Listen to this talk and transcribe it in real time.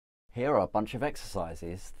Here are a bunch of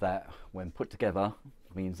exercises that, when put together,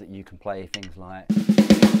 means that you can play things like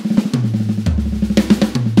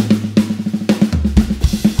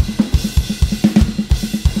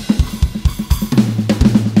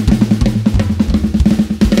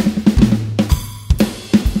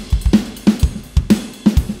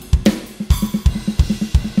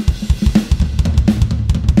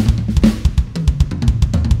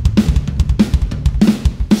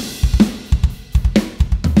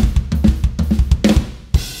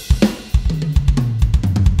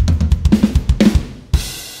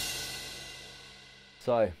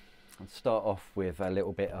So, let's start off with a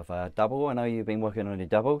little bit of a double. I know you've been working on your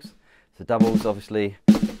doubles. So doubles, obviously,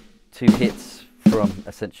 2 hits from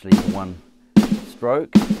essentially one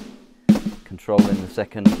stroke, controlling the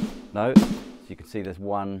second note. So you can see there's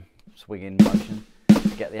one swinging motion to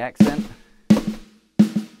get the accent.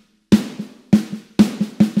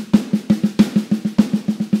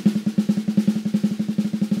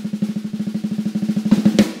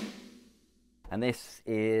 And this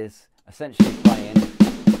is essentially playing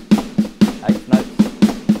 8 notes,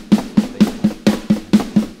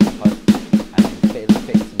 and then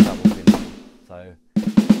fit some doubles in there.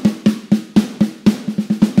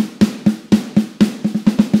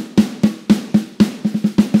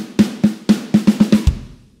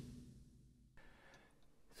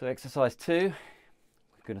 So exercise 2, we're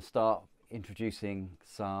going to start introducing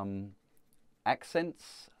some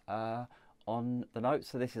accents on the notes.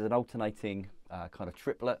 So this is an alternating kind of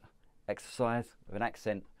triplet exercise with an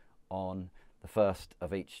accent on the first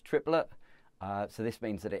of each triplet. So this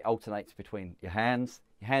means that it alternates between your hands.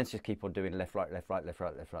 Your hands just keep on doing left, right, left, right, left,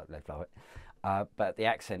 right, left, right, left, right. But the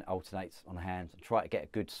accent alternates on the hands. And try to get a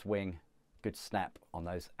good swing, good snap on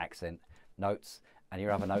those accent notes, and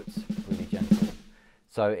your other notes really gentle.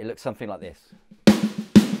 So it looks something like this.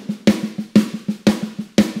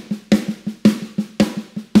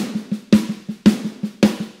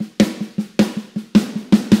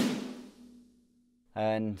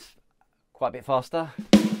 And quite a bit faster.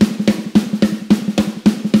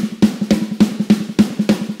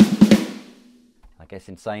 I guess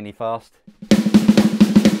insanely fast.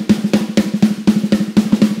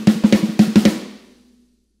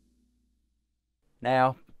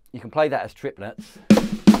 Now you can play that as triplets.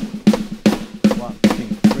 1, 2,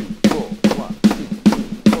 3, 4. 1, 2, 3,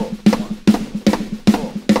 4. 1, 2, 3, 4.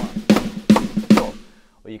 1, 2, 3, 4.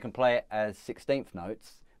 Or you can play it as 16th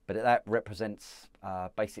notes. But that represents,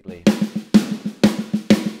 basically,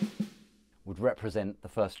 would represent the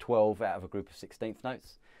first 12 out of a group of 16th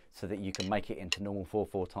notes, so that you can make it into normal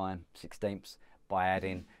 4/4 time 16ths by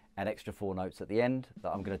adding an extra 4 notes at the end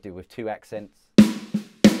that I'm going to do with 2 accents.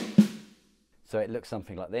 So it looks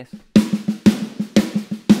something like this.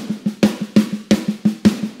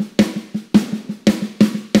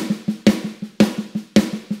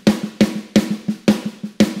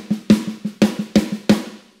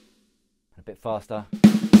 A bit faster.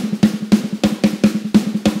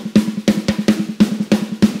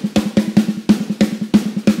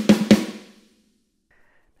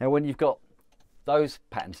 Now when you've got those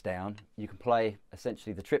patterns down, you can play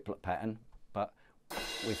essentially the triplet pattern, but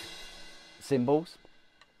with cymbals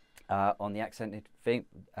on the accented thing,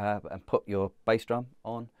 and put your bass drum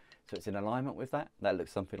on so it's in alignment with that. That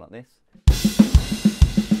looks something like this.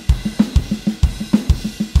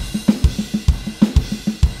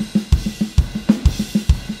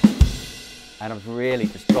 And I'm really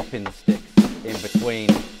just dropping the sticks in between,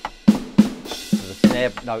 so the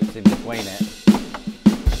snare notes in between it.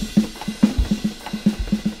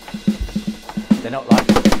 They're not like,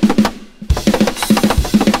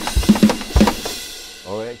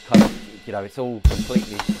 or it kind of, you know, it's all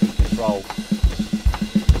completely in control.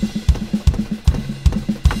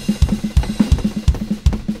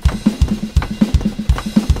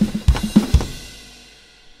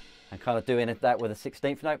 And kind of doing that with a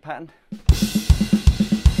 16th note pattern.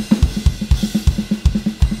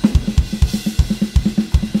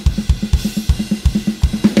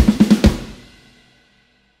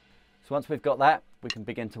 So once we've got that, we can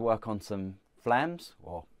begin to work on some flams,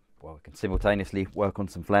 or well, we can simultaneously work on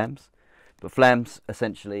some flams. But flams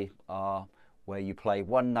essentially are where you play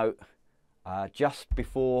one note just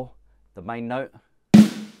before the main note.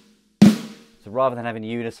 So rather than having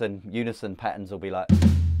unison patterns will be like,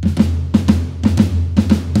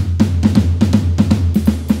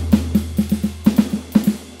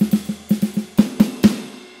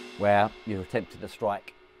 where you've attempted to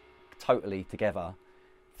strike totally together.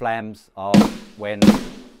 Flams are when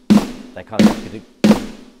they kind of do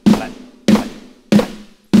flat, flat, flat,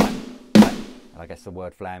 flat, flat. And I guess the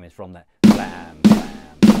word flam is from that. Flam,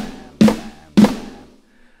 flam, flam, flam,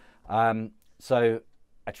 So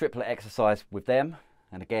a triplet exercise with them,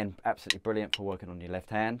 and again, absolutely brilliant for working on your left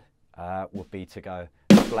hand, would be to go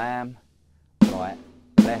flam, right,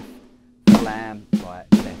 left, flam, right,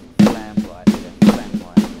 left, flam, right, left, flam,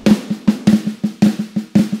 right.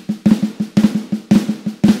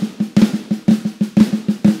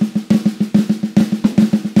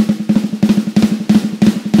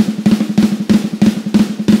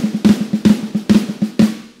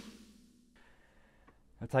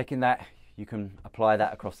 And taking that, you can apply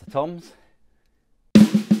that across the toms. You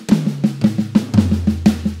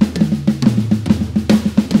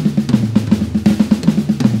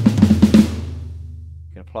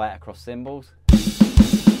can apply it across cymbals.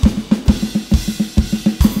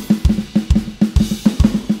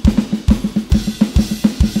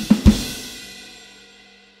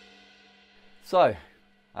 So,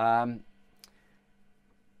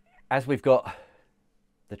 as we've got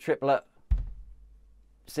the triplet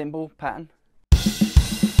cymbal pattern,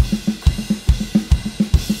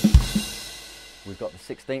 we've got the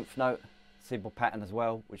 16th note cymbal pattern as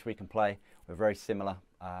well, which we can play with very similar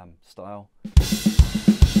style.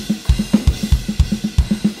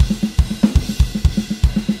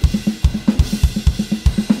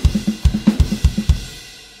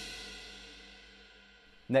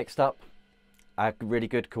 Next up, a really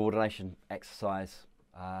good coordination exercise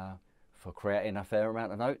for creating a fair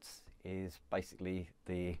amount of notes is basically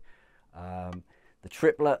the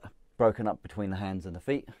triplet broken up between the hands and the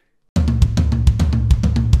feet.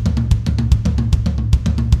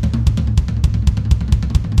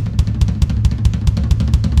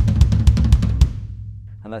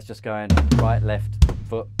 And that's just going right, left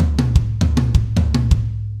foot,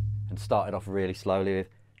 and started off really slowly with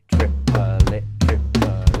triplet,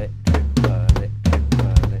 triplet, triplet,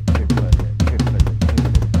 triplet, triplet, triplet.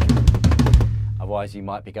 Otherwise you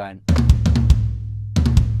might be going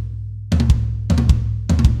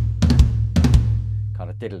kind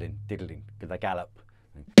of diddling, diddling, because they gallop.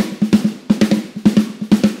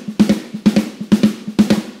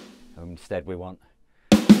 And instead we want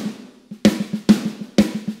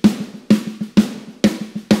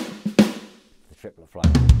the triplet flow.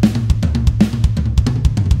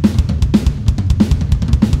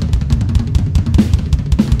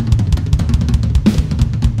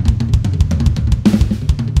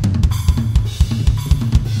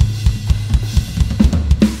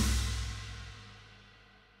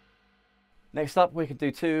 Next up, we can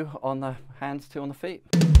do 2 on the hands, 2 on the feet.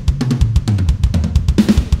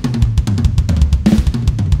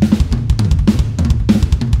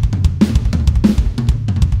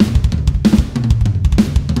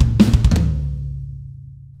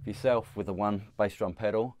 For yourself, with the one bass drum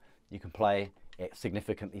pedal, you can play it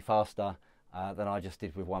significantly faster than I just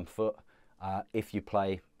did with 1 foot. If you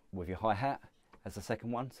play with your hi-hat as the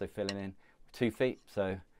second one, so filling in 2 feet.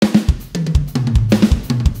 So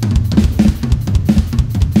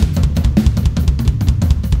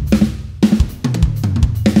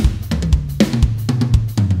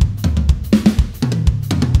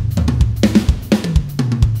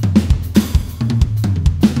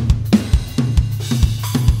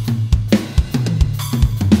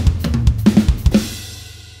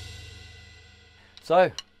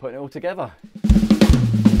putting it all together.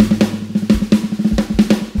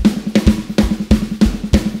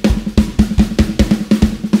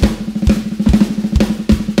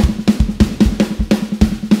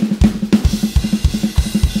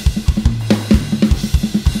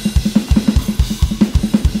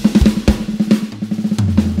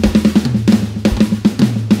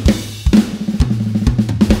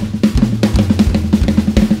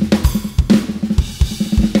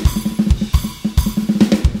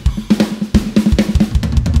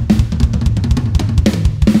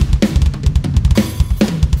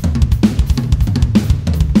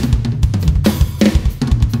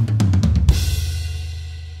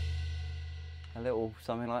 A little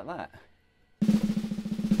something like that.